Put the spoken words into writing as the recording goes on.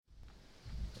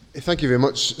Thank you very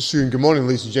much, Sue, and good morning,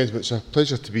 ladies and gentlemen. It's a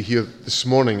pleasure to be here this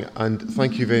morning, and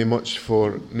thank you very much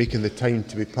for making the time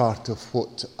to be part of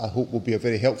what I hope will be a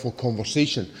very helpful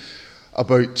conversation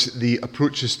about the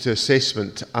approaches to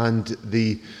assessment and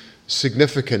the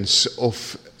significance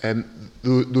of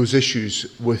those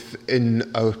issues within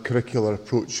our curricular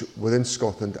approach within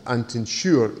Scotland, and to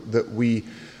ensure that we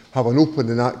have an open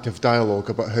and active dialogue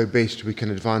about how best we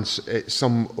can advance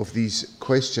some of these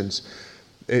questions.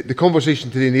 The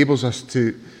conversation today enables us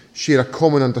to share a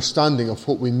common understanding of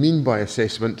what we mean by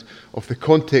assessment, of the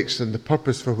context and the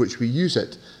purpose for which we use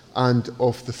it, and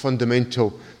of the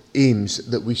fundamental aims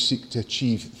that we seek to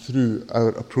achieve through our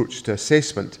approach to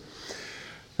assessment.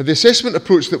 Now, the assessment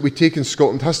approach that we take in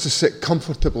Scotland has to sit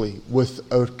comfortably with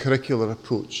our curricular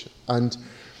approach, and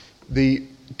the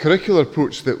curricular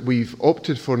approach that we've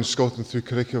opted for in Scotland through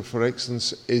Curriculum for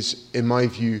Excellence is, in my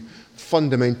view,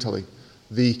 fundamentally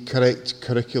the correct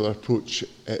curricular approach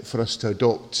for us to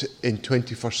adopt in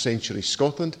 21st century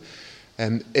Scotland.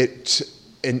 It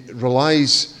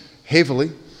relies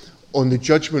heavily on the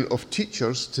judgment of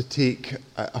teachers to take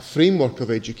a framework of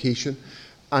education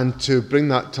and to bring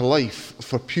that to life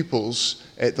for pupils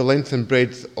at the length and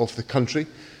breadth of the country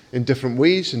in different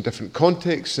ways, in different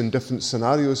contexts, in different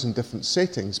scenarios, in different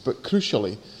settings, but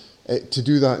crucially to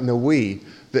do that in a way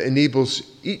that enables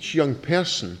each young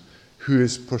person who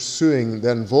is pursuing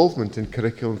their involvement in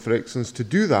Curriculum for Excellence to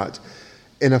do that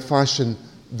in a fashion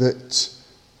that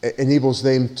enables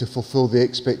them to fulfil the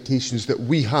expectations that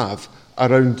we have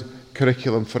around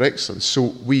Curriculum for Excellence.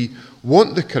 So we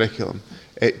want the curriculum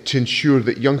to ensure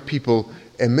that young people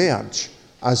emerge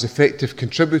as effective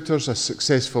contributors, as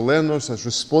successful learners, as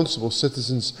responsible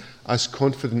citizens, as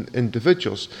confident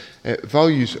individuals.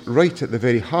 Values right at the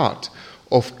very heart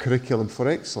of Curriculum for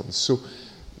Excellence. So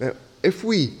if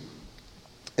we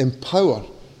empower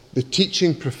the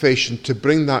teaching profession to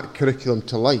bring that curriculum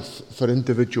to life for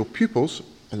individual pupils,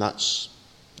 and that's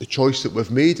the choice that we've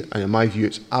made, and in my view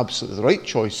it's absolutely the right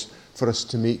choice for us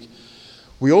to make,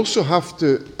 we also have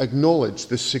to acknowledge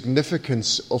the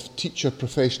significance of teacher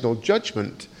professional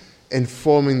judgment in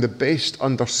forming the best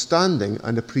understanding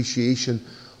and appreciation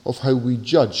of how we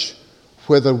judge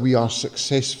whether we are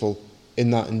successful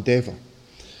in that endeavour.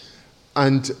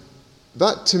 And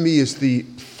that, to me, is the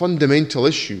fundamental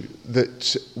issue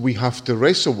that we have to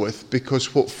wrestle with,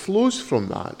 because what flows from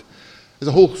that is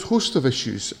a whole host of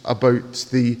issues about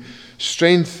the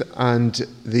strength and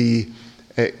the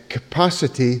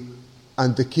capacity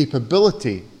and the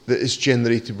capability that is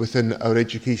generated within our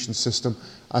education system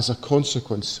as a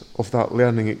consequence of that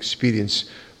learning experience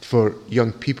for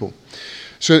young people.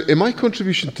 So in my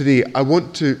contribution today, I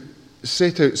want to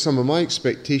set out some of my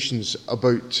expectations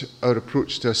about our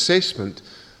approach to assessment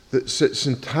that sits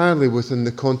entirely within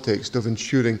the context of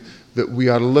ensuring that we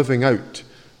are living out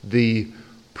the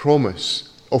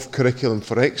promise of Curriculum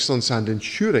for Excellence and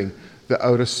ensuring that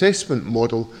our assessment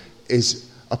model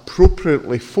is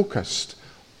appropriately focused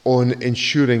on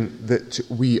ensuring that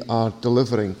we are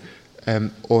delivering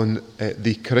on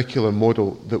the curricular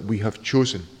model that we have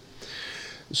chosen.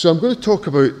 So I'm going to talk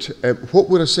about what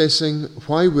we're assessing,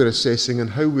 why we're assessing,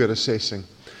 and how we're assessing.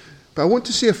 But I want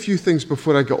to say a few things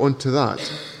before I get on to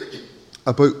that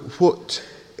about what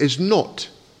is not,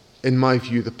 in my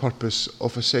view, the purpose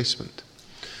of assessment.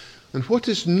 And what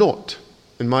is not,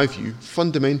 in my view,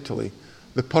 fundamentally,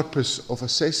 the purpose of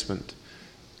assessment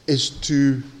is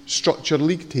to structure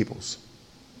league tables.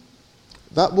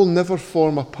 That will never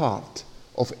form a part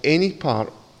of any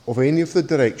of the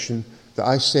direction that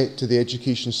I set to the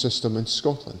education system in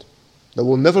Scotland. There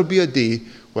will never be a day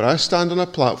where I stand on a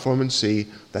platform and say,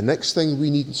 the next thing we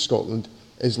need in Scotland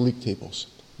is league tables.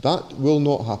 That will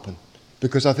not happen,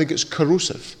 because I think it's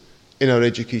corrosive in our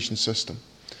education system.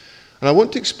 And I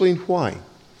want to explain why.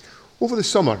 Over the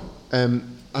summer, I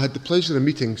had the pleasure of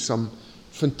meeting some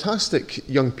fantastic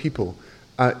young people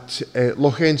at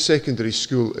Loch End Secondary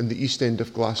School in the East End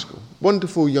of Glasgow.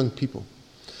 Wonderful young people.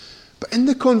 But in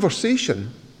the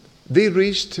conversation, they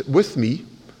raised with me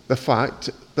the fact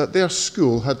that their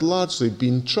school had largely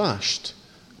been trashed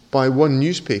by one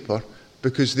newspaper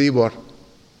because they were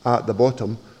at the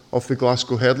bottom of the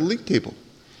Glasgow Hurdle League table.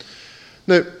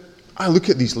 Now, I look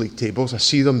at these league tables, I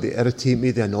see them, they irritate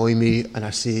me, they annoy me, and I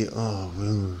say,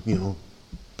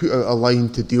 put out a line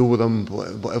to deal with them,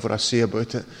 whatever I say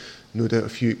about it. No doubt a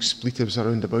few expletives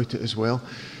around about it as well.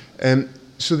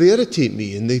 So they irritate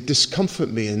me, and they discomfort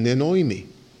me, and they annoy me.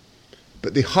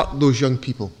 But they hurt those young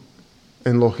people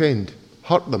in Loch End,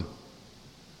 hurt them.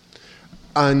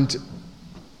 And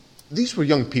these were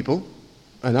young people,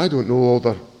 and I don't know all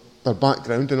their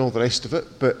background and all the rest of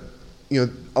it, but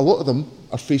a lot of them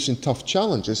are facing tough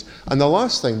challenges, and the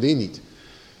last thing they need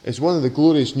is one of the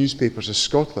glorious newspapers of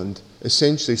Scotland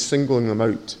essentially singling them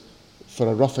out for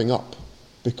a roughing up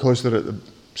because they're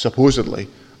supposedly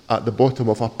at the bottom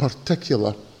of a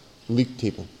particular league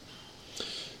table.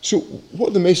 So what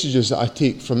are the messages that I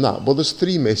take from that? Well, there's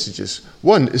three messages.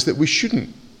 One is that we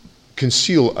shouldn't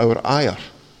conceal our ire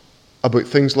about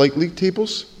things like league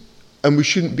tables, and we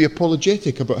shouldn't be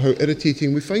apologetic about how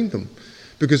irritating we find them.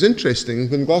 Because interesting,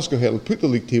 when Glasgow Herald put the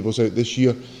league tables out this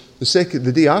year,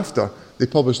 the day after, they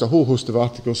published a whole host of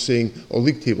articles saying,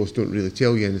 league tables don't really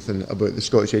tell you anything about the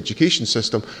Scottish education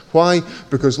system. Why?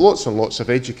 Because lots and lots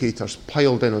of educators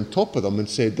piled in on top of them and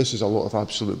said this is a lot of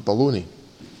absolute baloney.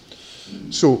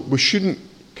 So we shouldn't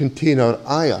contain our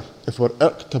ire if we're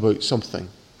irked about something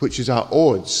which is at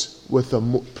odds with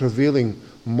the prevailing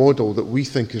model that we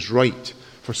think is right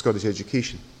for Scottish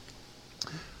education.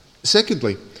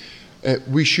 Secondly,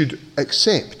 we should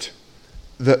accept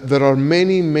that there are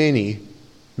many, many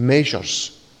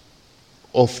measures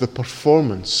of the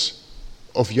performance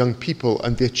of young people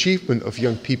and the achievement of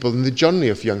young people and the journey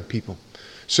of young people.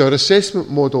 So our assessment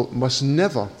model must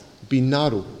never be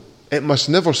narrow. It must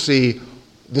never say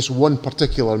this one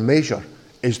particular measure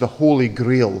is the holy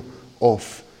grail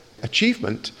of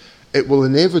achievement. It will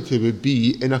inevitably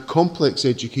be, in a complex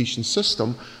education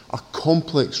system, a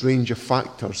complex range of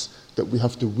factors that we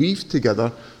have to weave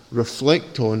together,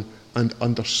 reflect on, and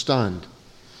understand.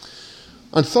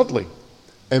 And thirdly,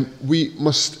 we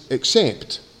must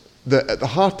accept that at the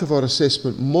heart of our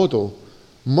assessment model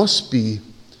must be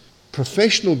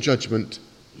professional judgment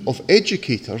of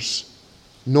educators,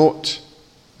 not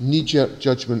knee-jerk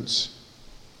judgments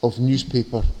of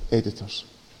newspaper editors.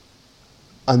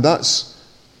 And that's,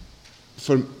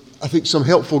 I think, some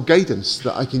helpful guidance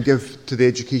that I can give to the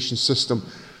education system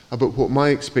about what my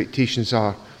expectations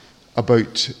are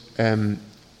about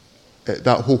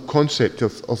that whole concept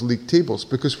of league tables.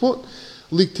 Because what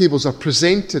league tables are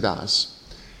presented as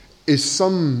is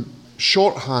some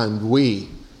shorthand way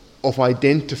of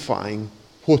identifying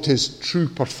what is true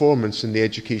performance in the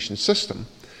education system.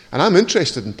 And I'm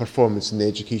interested in performance in the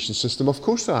education system. Of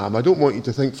course I am. I don't want you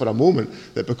to think for a moment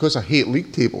that because I hate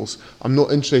league tables, I'm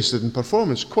not interested in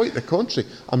performance. Quite the contrary.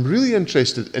 I'm really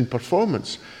interested in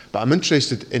performance, but I'm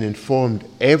interested in informed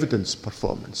evidence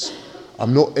performance.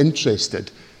 I'm not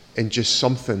interested in just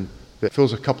something that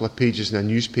fills a couple of pages in a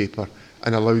newspaper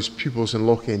and allows pupils in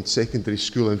Loch End Secondary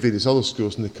School and various other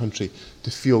schools in the country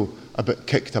to feel a bit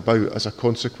kicked about as a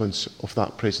consequence of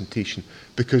that presentation.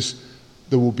 Because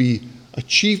there will be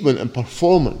achievement and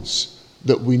performance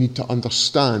that we need to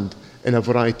understand in a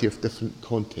variety of different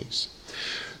contexts.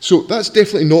 So that's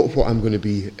definitely not what I'm going to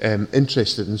be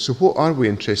interested in. So what are we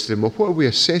interested in? Well, what are we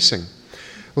assessing?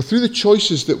 Well, through the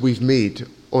choices that we've made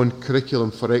on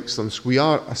Curriculum for Excellence, we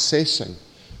are assessing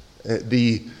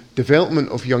the development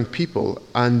of young people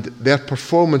and their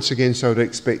performance against our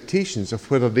expectations of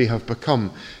whether they have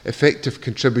become effective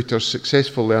contributors,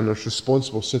 successful learners,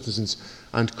 responsible citizens,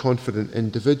 and confident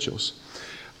individuals.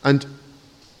 And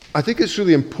I think it's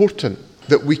really important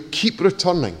that we keep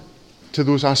returning to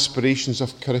those aspirations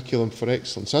of Curriculum for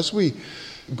Excellence. As we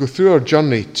go through our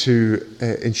journey to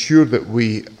ensure that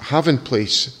we have in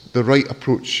place the right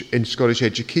approach in Scottish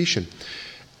education,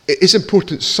 it is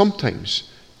important sometimes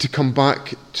to come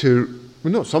back to,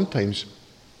 well, not sometimes,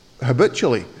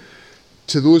 habitually,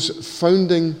 to those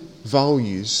founding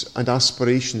values and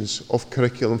aspirations of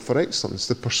Curriculum for Excellence,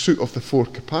 the pursuit of the 4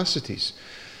 capacities.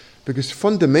 Because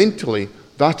fundamentally,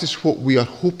 that is what we are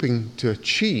hoping to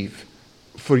achieve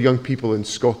for young people in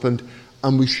Scotland,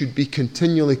 and we should be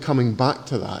continually coming back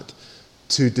to that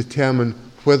to determine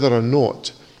whether or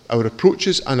not our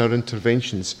approaches and our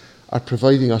interventions are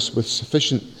providing us with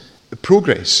sufficient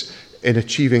progress in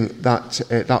achieving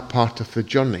that part of the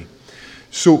journey.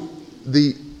 So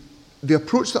the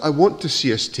approach that I want to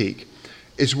see us take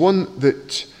is one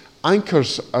that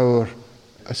anchors our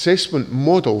assessment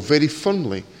model very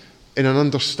firmly in an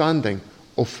understanding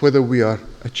of whether we are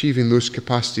achieving those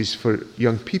capacities for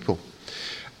young people.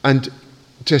 And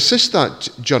to assist that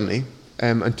journey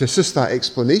and to assist that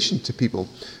explanation to people,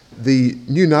 the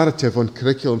new narrative on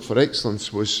Curriculum for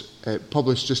Excellence was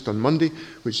published just on Monday,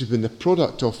 which has been the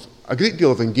product of a great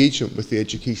deal of engagement with the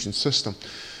education system.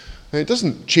 And it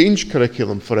doesn't change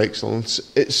Curriculum for Excellence,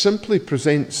 it simply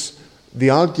presents the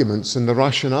arguments and the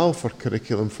rationale for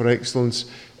Curriculum for Excellence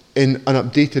in an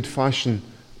updated fashion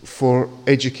for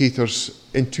educators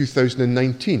in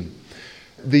 2019.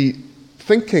 The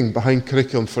thinking behind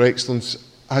Curriculum for Excellence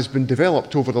has been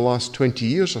developed over the last 20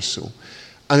 years or so,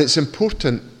 and it's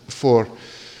important for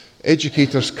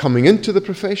educators coming into the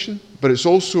profession, but it's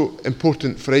also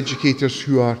important for educators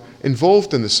who are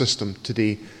involved in the system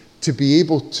today to be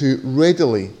able to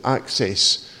readily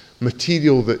access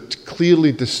material that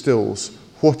clearly distills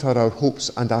what are our hopes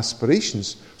and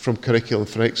aspirations from Curriculum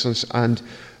for Excellence, and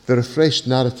the refreshed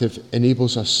narrative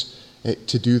enables us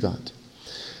to do that.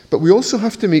 But we also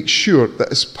have to make sure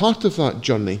that as part of that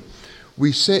journey,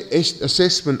 we set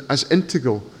assessment as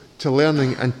integral to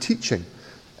learning and teaching,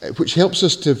 which helps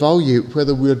us to evaluate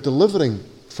whether we're delivering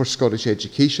for Scottish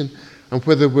education and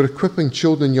whether we're equipping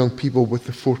children and young people with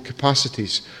the 4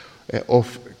 capacities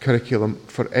of Curriculum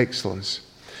for Excellence.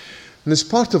 And as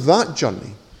part of that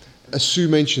journey, as Sue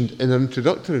mentioned in her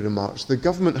introductory remarks, the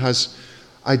government has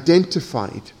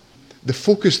identified the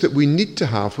focus that we need to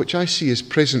have, which I see is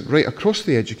present right across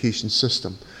the education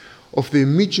system, of the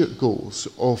immediate goals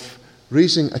of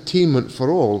raising attainment for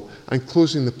all and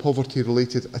closing the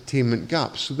poverty-related attainment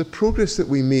gap. So the progress that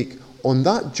we make on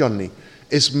that journey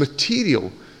is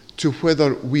material to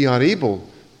whether we are able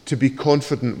to be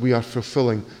confident we are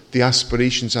fulfilling the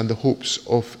aspirations and the hopes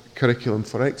of Curriculum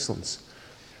for Excellence.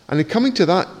 And in coming to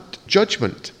that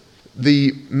judgment,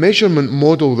 the measurement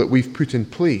model that we've put in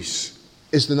place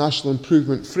is the National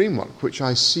Improvement Framework, which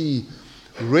I see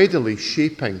readily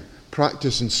shaping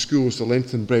practice in schools the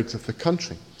length and breadth of the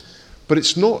country. But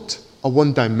it's not a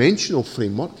one-dimensional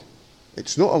framework.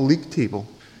 It's not a league table.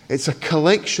 It's a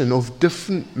collection of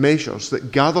different measures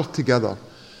that gather together.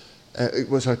 It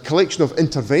was a collection of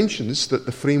interventions that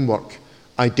the framework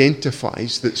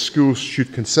identifies that schools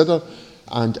should consider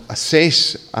and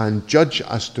assess and judge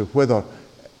as to whether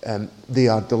they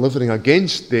are delivering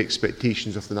against the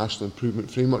expectations of the National Improvement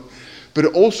Framework. But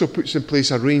it also puts in place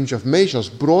a range of measures,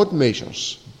 broad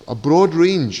measures, a broad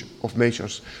range of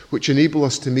measures, which enable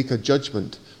us to make a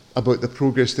judgment about the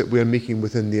progress that we are making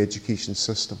within the education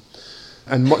system.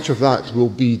 And much of that will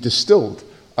be distilled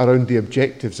around the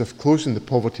objectives of closing the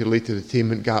poverty-related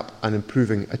attainment gap and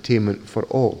improving attainment for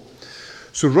all.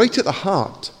 So right at the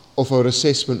heart of our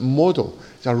assessment model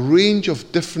is a range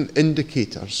of different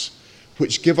indicators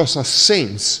which give us a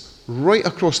sense right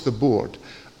across the board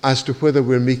as to whether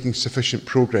we're making sufficient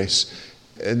progress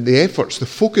in the efforts, the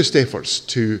focused efforts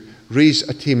to raise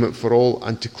attainment for all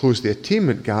and to close the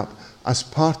attainment gap as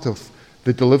part of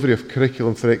the delivery of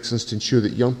Curriculum for Excellence to ensure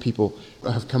that young people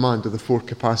have command of the 4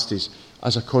 capacities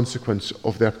as a consequence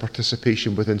of their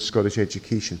participation within Scottish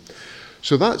education.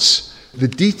 So that's the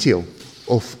detail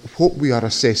of what we are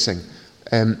assessing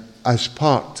as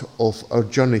part of our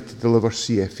journey to deliver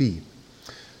CFE.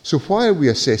 So why are we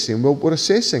assessing? Well, we're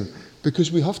assessing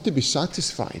because we have to be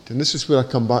satisfied, and this is where I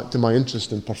come back to my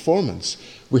interest in performance.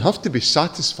 We have to be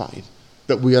satisfied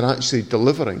that we are actually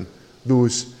delivering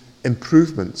those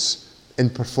improvements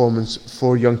in performance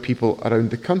for young people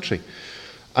around the country.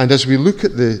 And as we look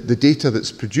at the data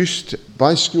that's produced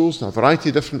by schools in a variety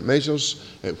of different measures,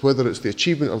 whether it's the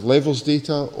achievement of levels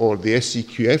data or the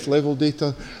SCQF level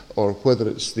data, or whether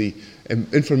it's the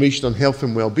information on health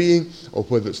and well-being, or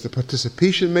whether it's the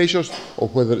participation measures, or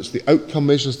whether it's the outcome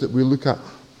measures that we look at,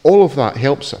 all of that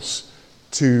helps us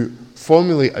to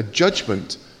formulate a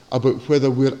judgment about whether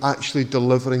we're actually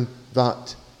delivering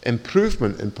that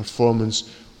improvement in performance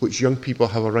which young people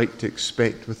have a right to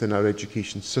expect within our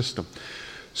education system.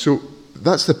 So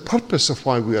that's the purpose of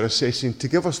why we are assessing, to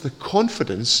give us the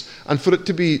confidence and for it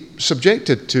to be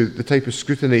subjected to the type of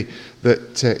scrutiny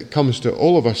that comes to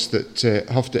all of us that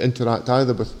have to interact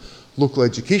either with local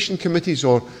education committees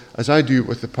or, as I do,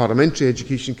 with the Parliamentary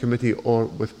Education Committee or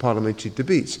with parliamentary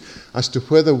debates as to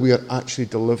whether we are actually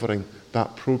delivering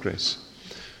that progress.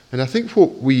 And I think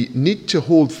what we need to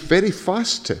hold very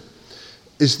fast to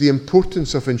is the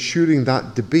importance of ensuring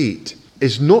that debate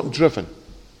is not driven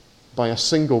by a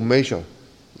single measure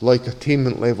like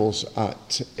attainment levels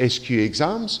at SQ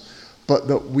exams, but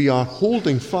that we are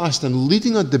holding fast and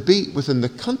leading a debate within the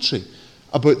country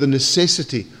about the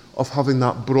necessity of having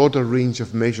that broader range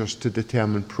of measures to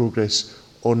determine progress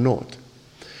or not.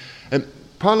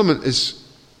 Parliament is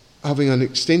having an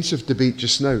extensive debate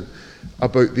just now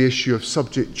about the issue of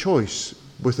subject choice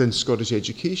within Scottish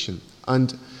education,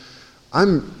 and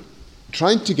I'm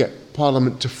trying to get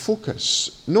Parliament to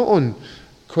focus not on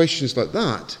questions like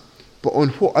that, but on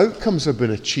what outcomes have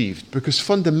been achieved, because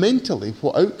fundamentally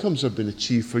what outcomes have been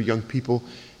achieved for young people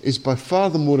is by far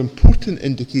the more important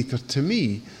indicator to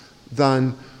me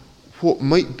than what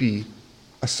might be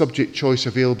a subject choice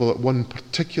available at one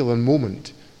particular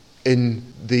moment in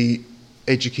the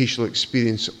educational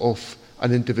experience of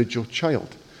an individual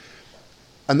child.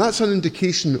 And that's an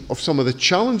indication of some of the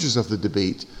challenges of the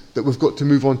debate, that we've got to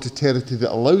move on to territory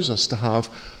that allows us to have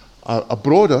a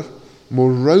broader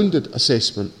more rounded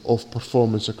assessment of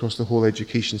performance across the whole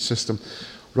education system,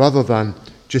 rather than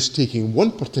just taking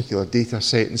one particular data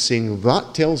set and saying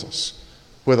that tells us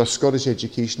whether Scottish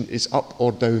education is up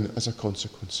or down as a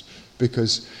consequence.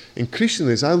 Because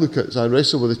increasingly, as I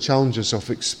wrestle with the challenges of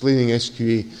explaining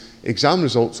SQA exam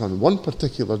results on one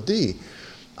particular day,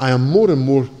 I am more and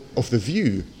more of the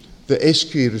view that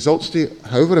SQA results day,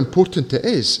 however important it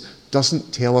is,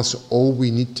 doesn't tell us all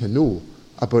we need to know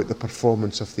about the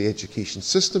performance of the education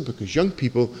system, because young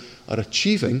people are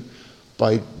achieving,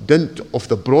 by dint of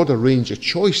the broader range of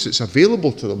choice that's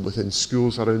available to them within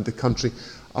schools around the country,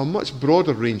 a much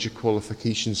broader range of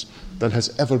qualifications than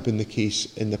has ever been the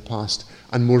case in the past,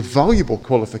 and more valuable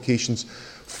qualifications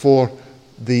for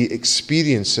the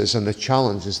experiences and the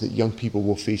challenges that young people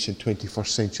will face in 21st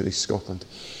century Scotland.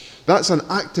 That's an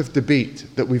active debate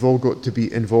that we've all got to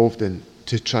be involved in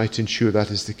to try to ensure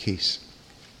that is the case.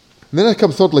 And then I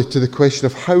come thirdly to the question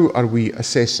of how are we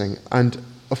assessing, and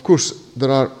of course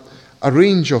there are a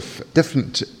range of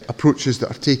different approaches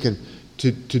that are taken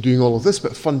to doing all of this,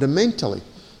 but fundamentally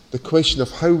the question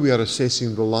of how we are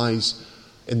assessing relies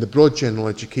in the broad general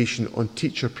education on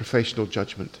teacher professional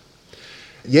judgment.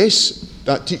 Yes,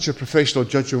 that teacher professional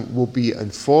judgment will be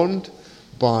informed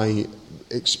by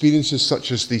experiences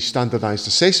such as the standardised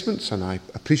assessments, and I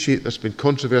appreciate there's been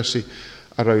controversy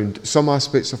around some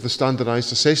aspects of the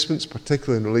standardised assessments,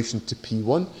 particularly in relation to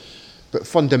P1, but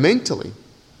fundamentally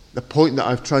the point that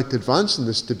I've tried to advance in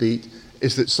this debate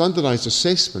is that standardised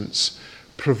assessments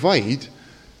provide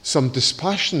some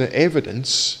dispassionate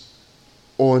evidence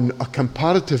on a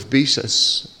comparative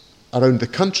basis around the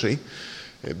country,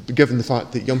 given the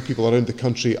fact that young people around the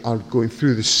country are going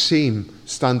through the same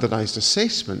standardised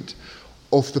assessment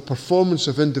of the performance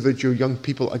of individual young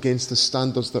people against the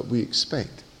standards that we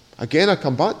expect. Again, I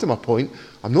come back to my point.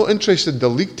 I'm not interested in the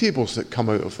league tables that come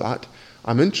out of that.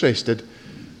 I'm interested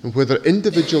in whether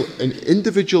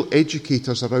individual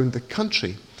educators around the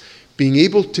country being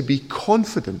able to be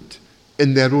confident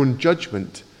in their own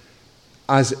judgment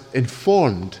as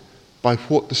informed by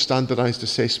what the standardised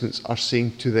assessments are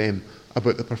saying to them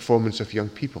about the performance of young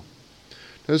people.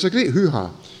 Now, there's a great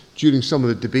hoo-ha during some of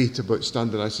the debate about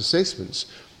standardised assessments,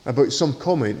 about some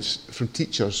comments from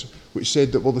teachers which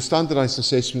said that, well, the standardised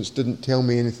assessments didn't tell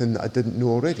me anything that I didn't know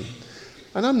already.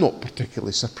 And I'm not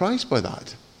particularly surprised by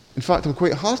that. In fact, I'm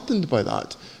quite heartened by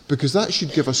that, because that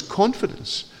should give us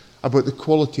confidence about the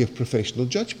quality of professional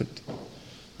judgment.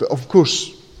 But of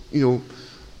course,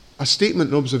 a statement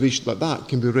and observation like that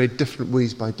can be read different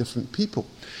ways by different people.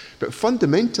 But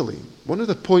fundamentally, one of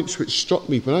the points which struck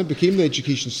me when I became the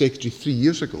Education Secretary 3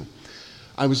 years ago,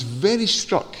 I was very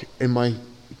struck in my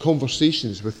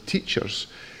conversations with teachers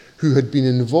who had been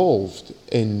involved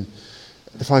in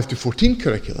the 5 to 14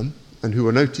 curriculum and who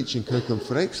were now teaching Curriculum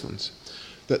for Excellence,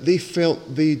 that they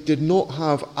felt they did not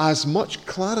have as much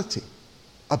clarity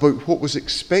about what was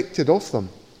expected of them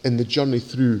in the journey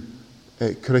through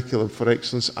Curriculum for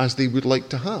Excellence as they would like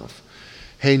to have.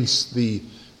 Hence the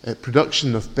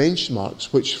production of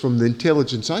benchmarks, which from the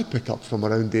intelligence I pick up from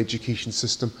around the education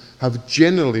system have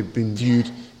generally been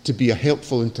viewed to be a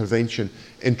helpful intervention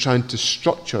in trying to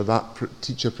structure that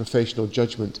teacher professional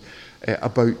judgment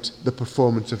about the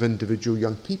performance of individual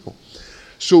young people.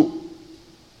 So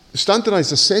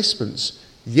standardised assessments,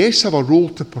 yes, have a role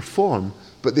to perform,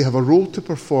 but they have a role to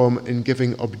perform in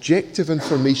giving objective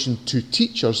information to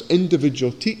teachers,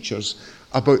 individual teachers,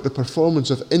 about the performance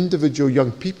of individual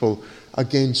young people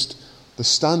against the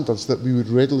standards that we would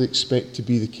readily expect to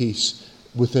be the case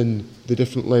within the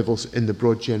different levels in the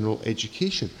broad general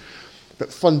education.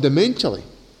 But fundamentally,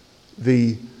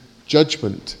 the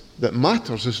judgment that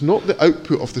matters is not the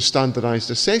output of the standardised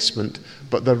assessment,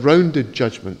 but the rounded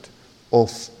judgment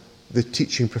of the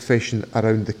teaching profession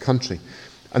around the country.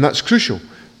 And that's crucial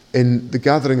in the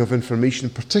gathering of information,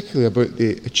 particularly about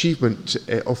the achievement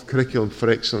of Curriculum for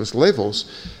Excellence levels,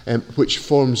 which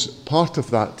forms part of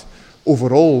that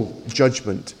overall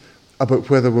judgment about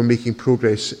whether we're making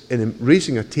progress in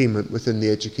raising attainment within the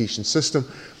education system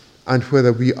and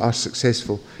whether we are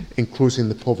successful in closing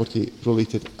the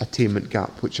poverty-related attainment gap,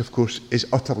 which of course is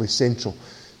utterly central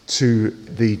to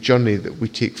the journey that we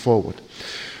take forward.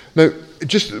 Now,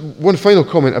 just one final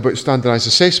comment about standardised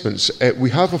assessments.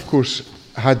 We have, of course,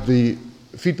 had the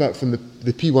feedback from the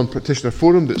P1 Practitioner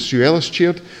Forum that Sue Ellis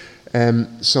chaired,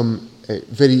 some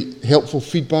very helpful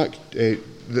feedback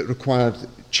that required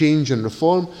change and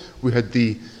reform. We had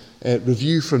the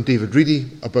review from David Reedy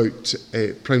about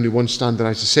Primary 1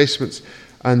 standardised assessments,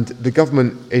 And the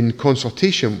government, in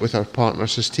consultation with our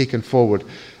partners, has taken forward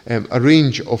a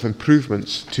range of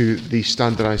improvements to the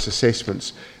standardised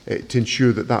assessments to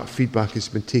ensure that that feedback has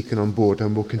been taken on board,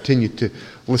 and we'll continue to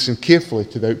listen carefully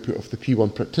to the output of the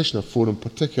P1 Practitioner Forum,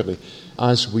 particularly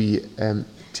as we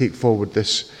take forward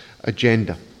this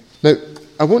agenda. Now,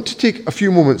 I want to take a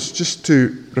few moments just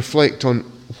to reflect on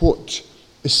what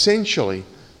essentially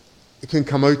can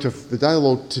come out of the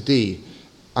dialogue today,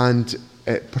 and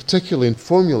particularly in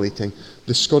formulating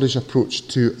the Scottish approach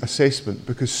to assessment,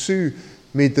 because Sue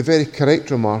made the very correct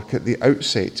remark at the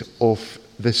outset of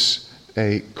this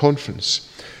conference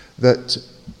that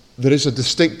there is a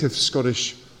distinctive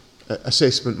Scottish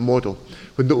assessment model.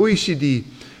 When the OECD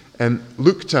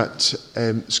looked at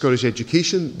Scottish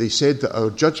education, they said that our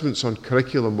judgments on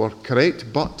curriculum were correct,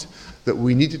 but that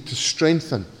we needed to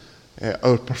strengthen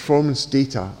our performance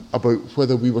data about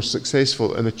whether we were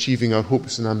successful in achieving our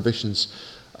hopes and ambitions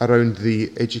around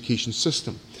the education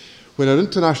system. When our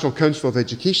International Council of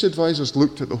Education Advisors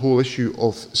looked at the whole issue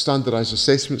of standardised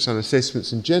assessments and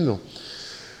assessments in general,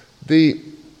 and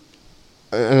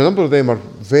a number of them are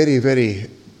very, very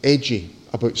edgy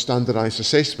about standardised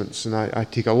assessments, and I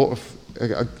take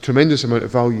a tremendous amount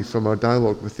of value from our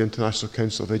dialogue with the International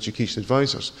Council of Education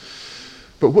Advisors.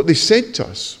 But what they said to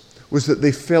us was that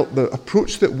they felt the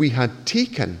approach that we had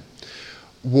taken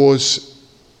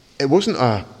it wasn't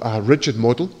a rigid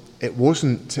model, it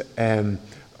wasn't an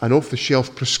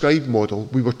off-the-shelf prescribed model.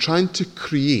 We were trying to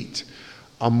create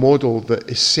a model that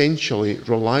essentially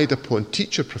relied upon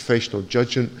teacher professional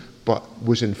judgment but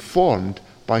was informed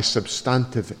by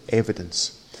substantive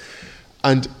evidence.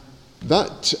 And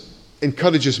that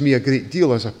encourages me a great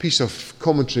deal as a piece of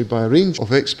commentary by a range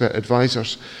of expert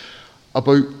advisors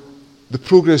about the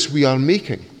progress we are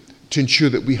making to ensure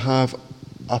that we have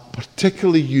a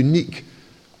particularly unique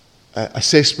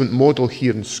assessment model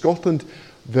here in Scotland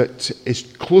that is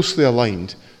closely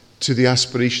aligned to the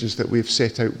aspirations that we've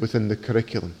set out within the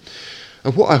curriculum.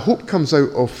 And what I hope comes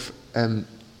out of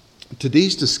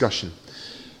today's discussion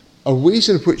are ways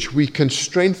in which we can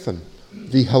strengthen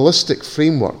the holistic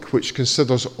framework which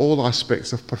considers all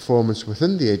aspects of performance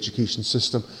within the education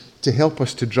system to help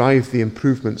us to drive the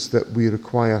improvements that we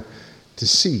require to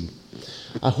see.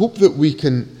 I hope that we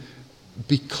can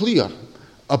be clear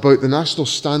about the national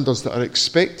standards that are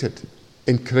expected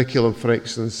in curriculum for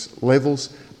excellence levels,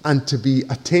 and to be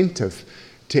attentive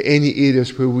to any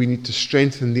areas where we need to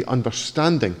strengthen the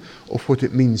understanding of what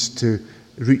it means to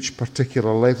reach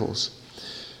particular levels.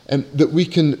 That we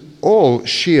can all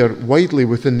share widely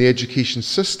within the education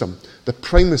system the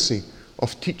primacy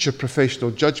of teacher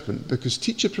professional judgment, because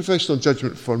teacher professional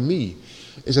judgment for me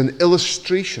is an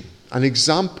illustration, an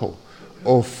example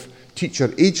of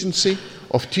teacher agency,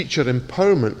 of teacher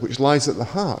empowerment, which lies at the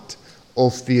heart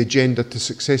of the agenda to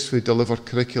successfully deliver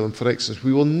curriculum for excellence.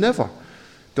 We will never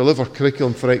deliver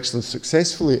curriculum for excellence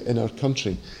successfully in our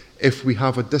country if we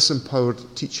have a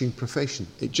disempowered teaching profession.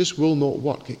 It just will not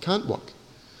work. It can't work.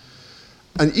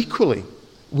 And equally,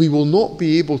 we will not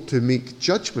be able to make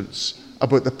judgments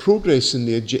about the progress in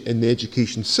the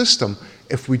education system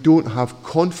if we don't have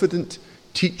confident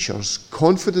teachers,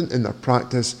 confident in their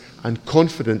practice and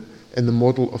confident in the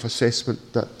model of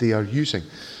assessment that they are using.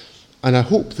 And I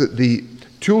hope that the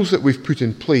tools that we've put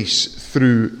in place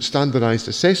through standardised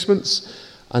assessments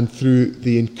and through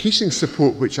the increasing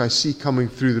support which I see coming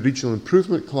through the regional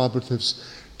improvement collaboratives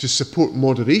to support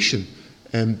moderation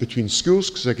between schools,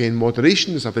 because again,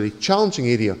 moderation is a very challenging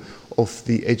area of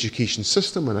the education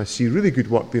system, and I see really good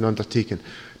work being undertaken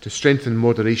to strengthen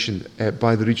moderation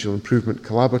by the regional improvement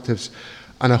collaboratives.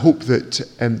 And I hope that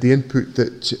the input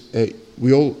that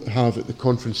we all have at the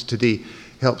conference today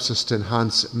helps us to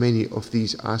enhance many of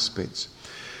these aspects.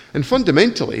 And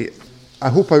fundamentally, I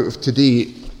hope out of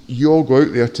today you all go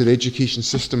out there to the education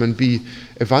system and be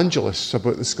evangelists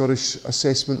about the Scottish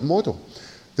assessment model.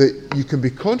 That you can be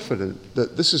confident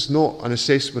that this is not an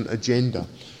assessment agenda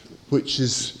which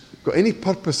has got any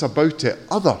purpose about it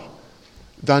other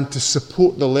than to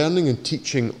support the learning and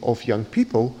teaching of young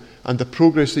people and the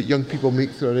progress that young people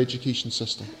make through our education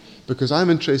system. Because I'm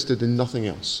interested in nothing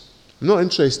else. I'm not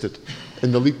interested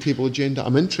in the league table agenda.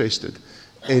 I'm interested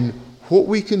in what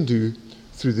we can do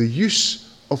through the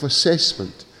use of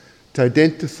assessment to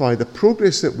identify the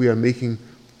progress that we are making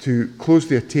to close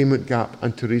the attainment gap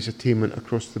and to raise attainment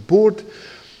across the board,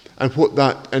 and what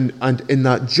that and in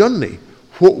that journey,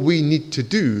 what we need to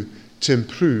do to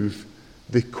improve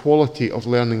the quality of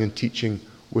learning and teaching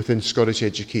within Scottish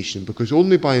education. Because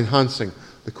only by enhancing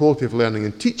the quality of learning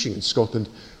and teaching in Scotland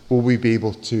will we be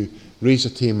able to raise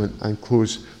attainment and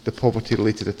close the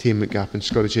poverty-related attainment gap in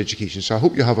Scottish education. So I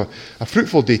hope you have a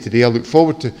fruitful day today. I look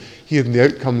forward to hearing the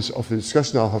outcomes of the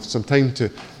discussion. I'll have some time to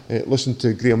listen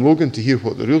to Graham Logan to hear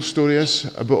what the real story is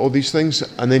about all these things,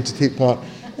 and then to take part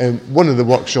in one of the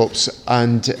workshops.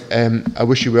 And I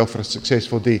wish you well for a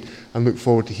successful day and look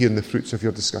forward to hearing the fruits of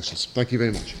your discussions. Thank you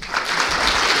very much.